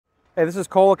Hey, this is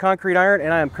Cole of Concrete Iron,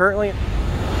 and I am currently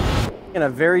in a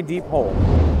very deep hole.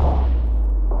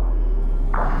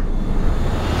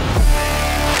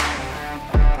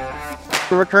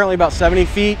 We're currently about 70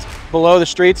 feet below the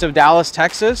streets of Dallas,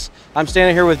 Texas. I'm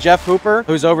standing here with Jeff Hooper,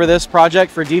 who's over this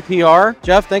project for DPR.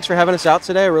 Jeff, thanks for having us out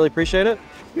today. I really appreciate it.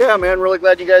 Yeah, man, really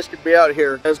glad you guys could be out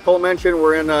here. As Cole mentioned,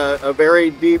 we're in a very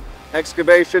deep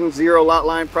excavation, zero lot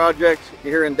line project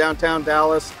here in downtown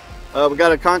Dallas. We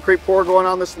got a concrete pour going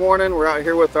on this morning. We're out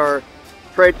here with our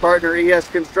trade partner, ES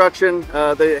Construction.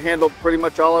 They handle pretty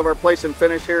much all of our place and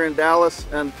finish here in Dallas.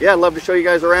 And yeah, I'd love to show you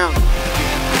guys around.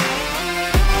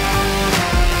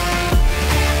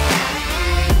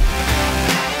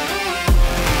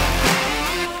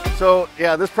 So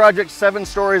yeah, this project's 7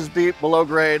 stories deep below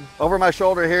grade. Over my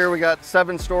shoulder here, we got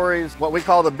 7 stories, what we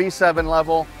call the B7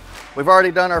 level. We've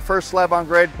already done our first slab on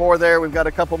grade pour there. We've got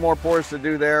a couple more pours to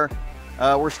do there.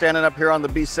 We're standing up here on the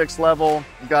B6 level.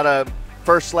 We've got a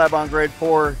first slab on grade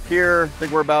pour here. I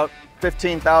think we're about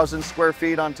 15,000 square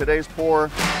feet on today's pour.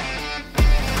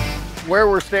 Where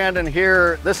we're standing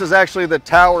here, this is actually the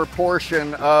tower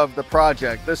portion of the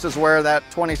project. This is where that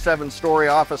 27-story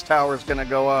office tower is gonna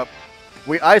go up.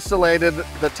 We isolated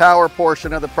the tower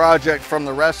portion of the project from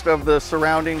the rest of the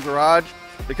surrounding garage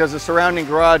because the surrounding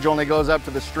garage only goes up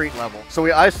to the street level. So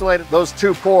we isolated those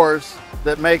 2 pours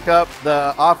that make up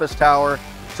the office tower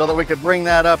so that we could bring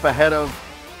that up ahead of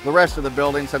the rest of the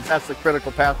building, since that's the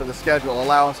critical path of the schedule,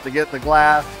 allow us to get the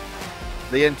glass,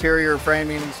 the interior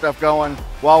framing and stuff going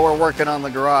while we're working on the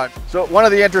garage. So one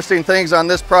of the interesting things on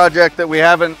this project that we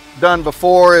haven't done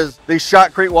before is these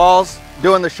shotcrete walls.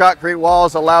 Doing the shotcrete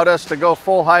walls allowed us to go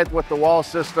full height with the wall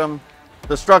system,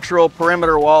 the structural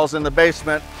perimeter walls in the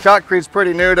basement. Shotcrete's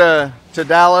pretty new to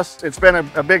Dallas. It's been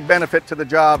a big benefit to the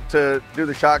job to do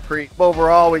the shotcrete.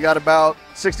 Overall, we got about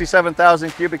 67,000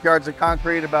 cubic yards of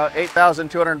concrete, about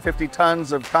 8,250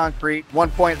 tons of concrete,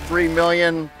 1.3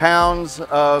 million pounds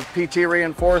of PT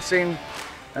reinforcing,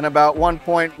 and about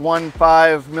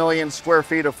 1.15 million square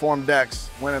feet of formed decks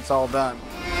when it's all done.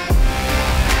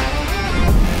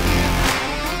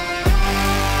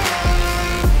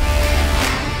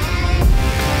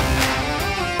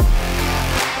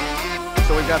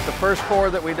 So we got the first pour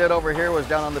that we did over here was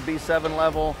down on the B7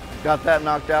 level. Got that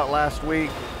knocked out last week.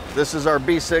 This is our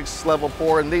B6 level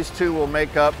pour, and these 2 will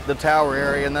make up the tower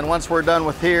area. And then once we're done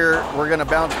with here, we're gonna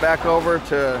bounce back over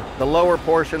to the lower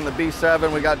portion, the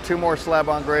B7. We got 2 more slab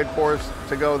on grade pours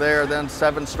to go there, then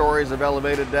 7 stories of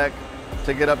elevated deck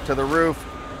to get up to the roof.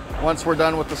 Once we're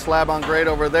done with the slab on grade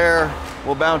over there,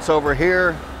 we'll bounce over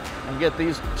here and get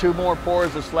these 2 more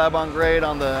pours of slab on grade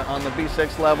on the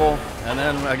B6 level. And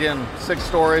then again, 6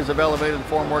 stories of elevated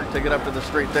formwork to get up to the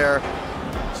street there.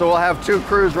 So we'll have 2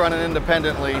 crews running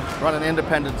independently, running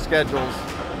independent schedules.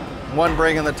 One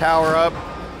bringing the tower up.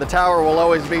 The tower will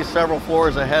always be several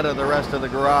floors ahead of the rest of the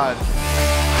garage.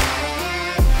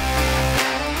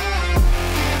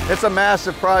 It's a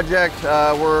massive project.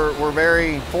 We're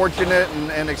very fortunate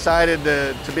and excited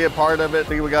to be a part of it.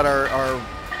 We got our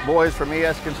boys from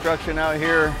ES Construction out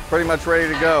here, pretty much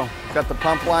ready to go. Got the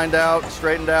pump lined out,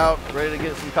 straightened out, ready to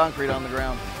get some concrete on the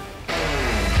ground.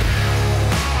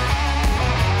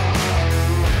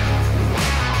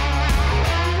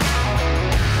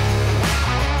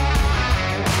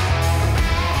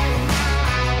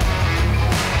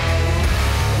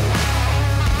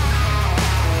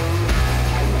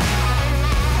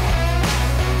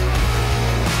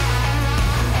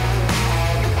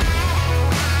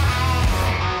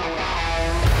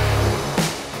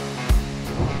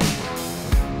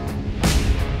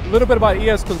 A little bit about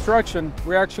ES Construction.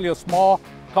 We're actually a small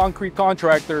concrete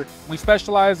contractor. We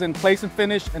specialize in place and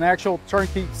finish and actual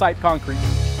turnkey site concrete.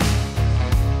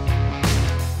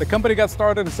 The company got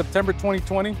started in September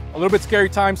 2020. A little bit scary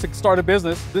times to start a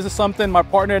business. This is something my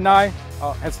partner and I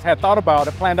had thought about.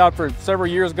 I planned out for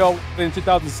several years ago. In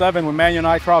 2007, when Manuel and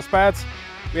I crossed paths,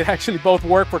 we had actually both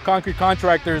worked for concrete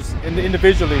contractors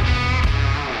individually. You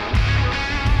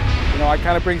know, I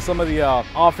kind of bring some of the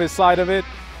office side of it.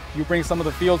 You bring some of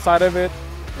the field side of it,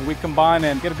 and we combine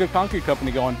and get a good concrete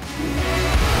company going.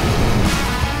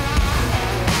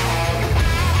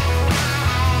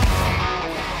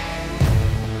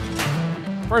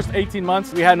 First 18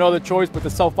 months, we had no other choice but to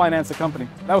self-finance the company.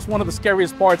 That was one of the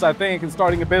scariest parts, I think, in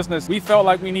starting a business. We felt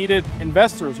like we needed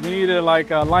investors. We needed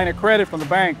like a line of credit from the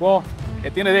bank. Well,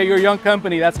 at the end of the day, you're a young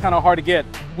company, that's kind of hard to get.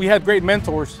 We had great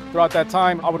mentors throughout that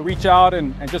time. I would reach out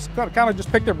and just kind of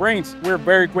just pick their brains. We're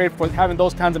very grateful for having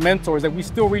those kinds of mentors that we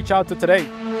still reach out to today.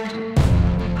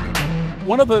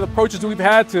 One of the approaches we've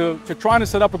had to trying to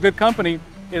set up a good company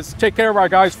is take care of our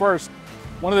guys first.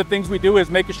 One of the things we do is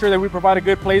making sure that we provide a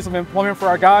good place of employment for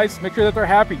our guys, make sure that they're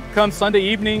happy. Come Sunday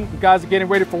evening, the guys are getting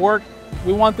ready for work.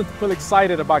 We want them to feel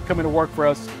excited about coming to work for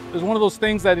us. It's one of those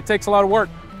things that it takes a lot of work.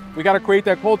 We got to create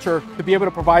that culture to be able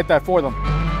to provide that for them.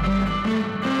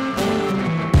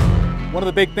 One of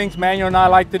the big things Manuel and I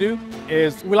like to do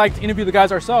is we like to interview the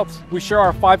guys ourselves. We share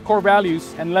our 5 core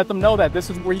values and let them know that this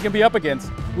is where you can be up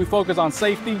against. We focus on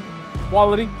safety,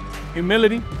 quality,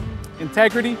 humility,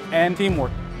 integrity, and teamwork.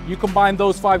 You combine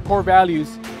those 5 core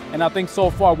values, and I think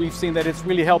so far we've seen that it's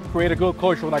really helped create a good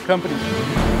culture with our company.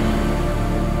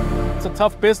 It's a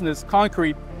tough business,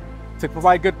 concrete, to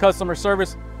provide good customer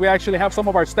service. We actually have some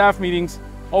of our staff meetings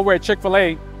over at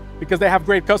Chick-fil-A because they have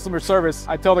great customer service.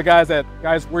 I tell the guys that,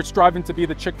 guys, we're striving to be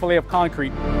the Chick-fil-A of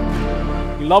concrete.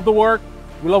 We love the work,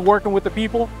 we love working with the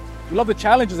people, we love the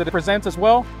challenges that it presents as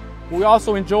well, but we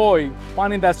also enjoy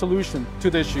finding that solution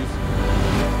to the issues.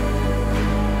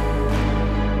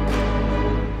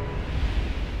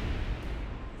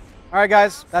 All right,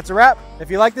 guys, that's a wrap. If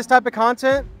you like this type of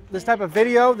content, this type of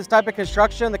video, this type of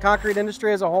construction, the concrete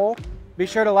industry as a whole, be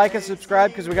sure to like and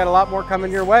subscribe because we got a lot more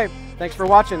coming your way. Thanks for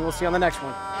watching. We'll see you on the next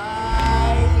one.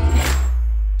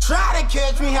 Try to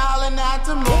catch me howling at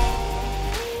the moon.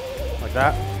 Like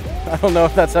that? I don't know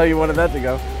if that's how you wanted that to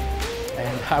go.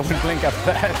 And I would blink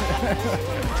after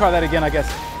that. Try that again, I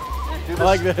guess. I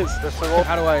like this.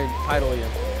 How do I title you?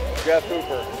 Jeff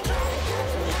Hooper.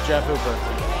 Jeff Hooper.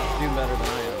 Doing better than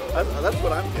I am. That's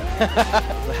what I'm getting.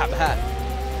 That.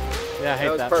 Yeah, I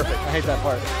hate that. Perfect. I hate that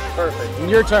part. Perfect.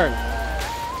 And your turn.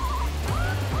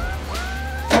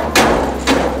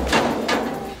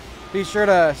 Be sure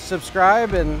to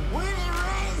subscribe and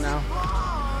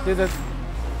do the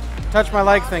touch my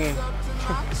like thingy.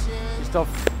 You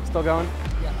still going?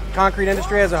 Yeah. Concrete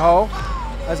industry as a whole.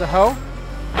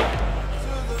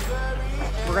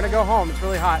 We're gonna go home. It's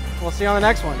really hot. We'll see you on the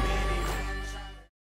next one.